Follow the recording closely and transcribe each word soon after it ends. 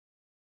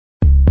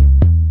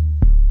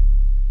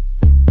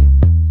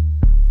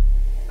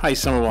Hi,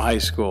 Somerville High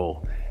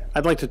School.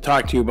 I'd like to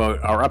talk to you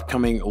about our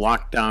upcoming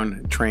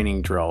lockdown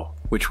training drill,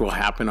 which will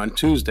happen on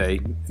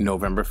Tuesday,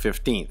 November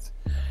 15th.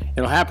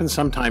 It'll happen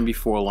sometime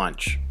before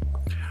lunch.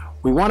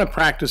 We want to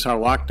practice our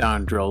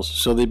lockdown drills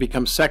so they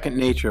become second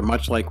nature,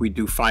 much like we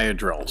do fire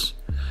drills.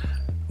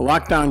 The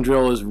lockdown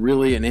drill is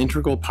really an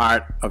integral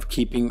part of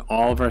keeping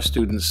all of our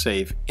students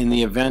safe in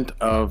the event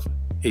of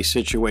a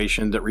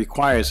situation that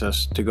requires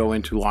us to go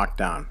into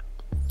lockdown.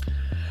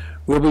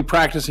 We'll be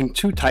practicing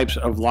two types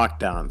of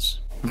lockdowns.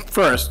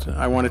 First,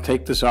 I want to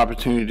take this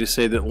opportunity to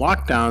say that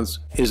lockdowns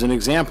is an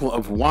example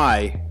of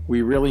why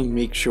we really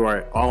make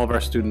sure all of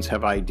our students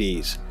have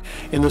IDs.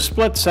 In the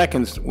split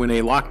seconds when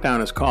a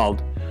lockdown is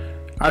called,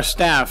 our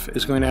staff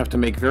is going to have to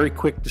make very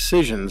quick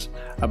decisions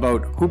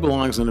about who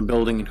belongs in a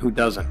building and who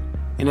doesn't.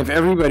 And if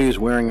everybody is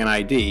wearing an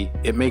ID,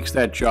 it makes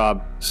that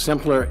job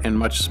simpler and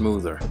much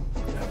smoother.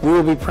 We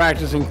will be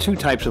practicing two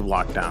types of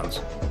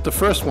lockdowns. The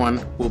first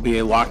one will be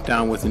a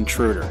lockdown with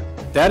intruder.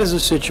 That is a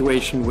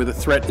situation where the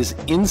threat is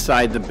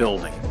inside the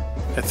building.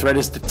 A threat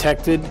is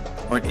detected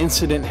or an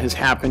incident has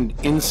happened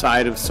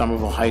inside of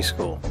Somerville High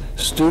School.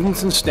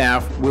 Students and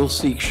staff will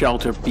seek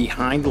shelter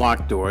behind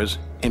locked doors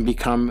and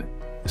become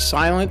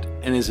silent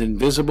and as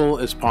invisible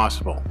as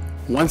possible.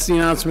 Once the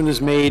announcement is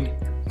made,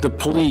 the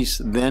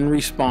police then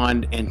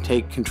respond and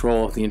take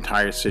control of the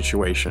entire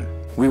situation.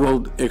 We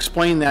will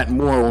explain that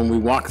more when we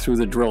walk through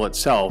the drill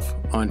itself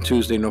on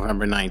Tuesday,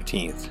 November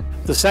 19th.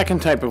 The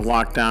second type of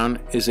lockdown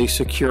is a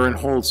secure and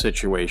hold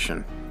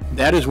situation.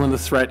 That is when the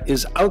threat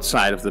is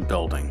outside of the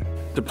building.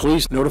 The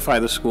police notify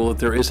the school that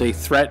there is a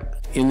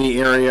threat in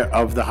the area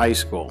of the high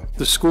school.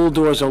 The school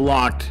doors are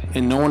locked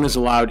and no one is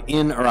allowed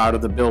in or out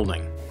of the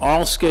building.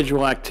 All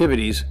scheduled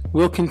activities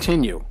will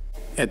continue.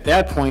 At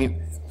that point,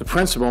 the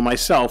principal,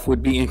 myself,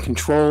 would be in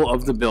control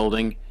of the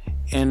building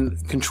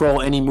and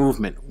control any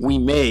movement. We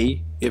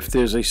may, if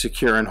there's a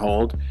secure and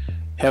hold,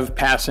 have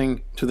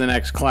passing to the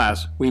next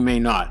class. We may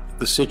not.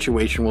 The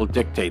situation will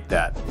dictate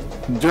that.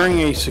 During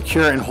a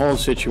secure and hold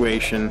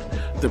situation,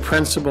 the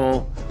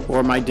principal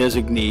or my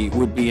designee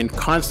would be in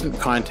constant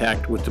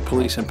contact with the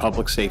police and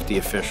public safety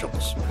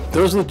officials.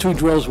 Those are the two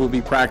drills we'll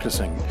be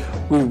practicing.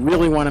 We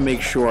really want to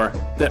make sure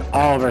that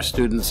all of our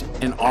students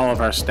and all of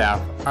our staff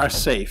are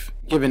safe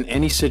given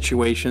any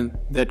situation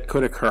that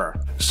could occur.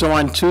 So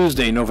on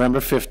Tuesday, November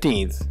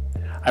 15th,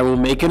 I will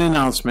make an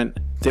announcement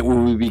that we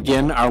will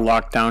begin our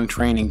lockdown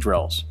training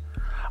drills.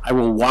 I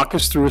will walk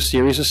us through a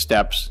series of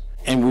steps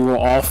and we will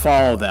all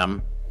follow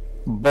them,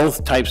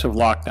 both types of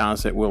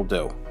lockdowns that we'll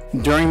do.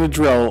 During the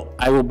drill,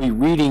 I will be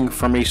reading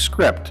from a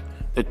script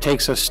that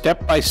takes us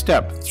step by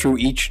step through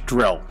each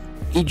drill.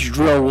 Each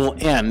drill will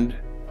end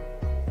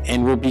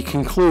and will be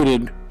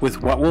concluded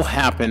with what will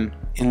happen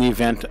in the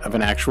event of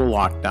an actual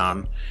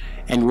lockdown,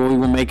 and we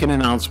will make an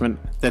announcement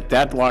that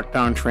that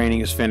lockdown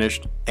training is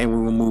finished and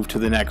we will move to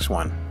the next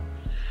one.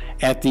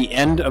 At the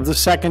end of the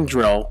second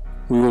drill,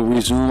 we will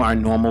resume our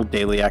normal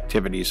daily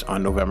activities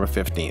on November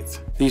 15th.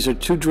 These are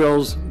two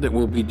drills that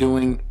we'll be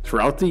doing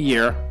throughout the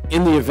year.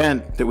 In the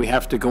event that we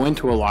have to go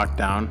into a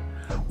lockdown,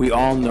 we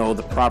all know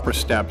the proper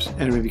steps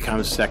and it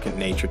becomes second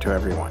nature to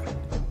everyone.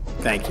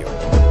 Thank you.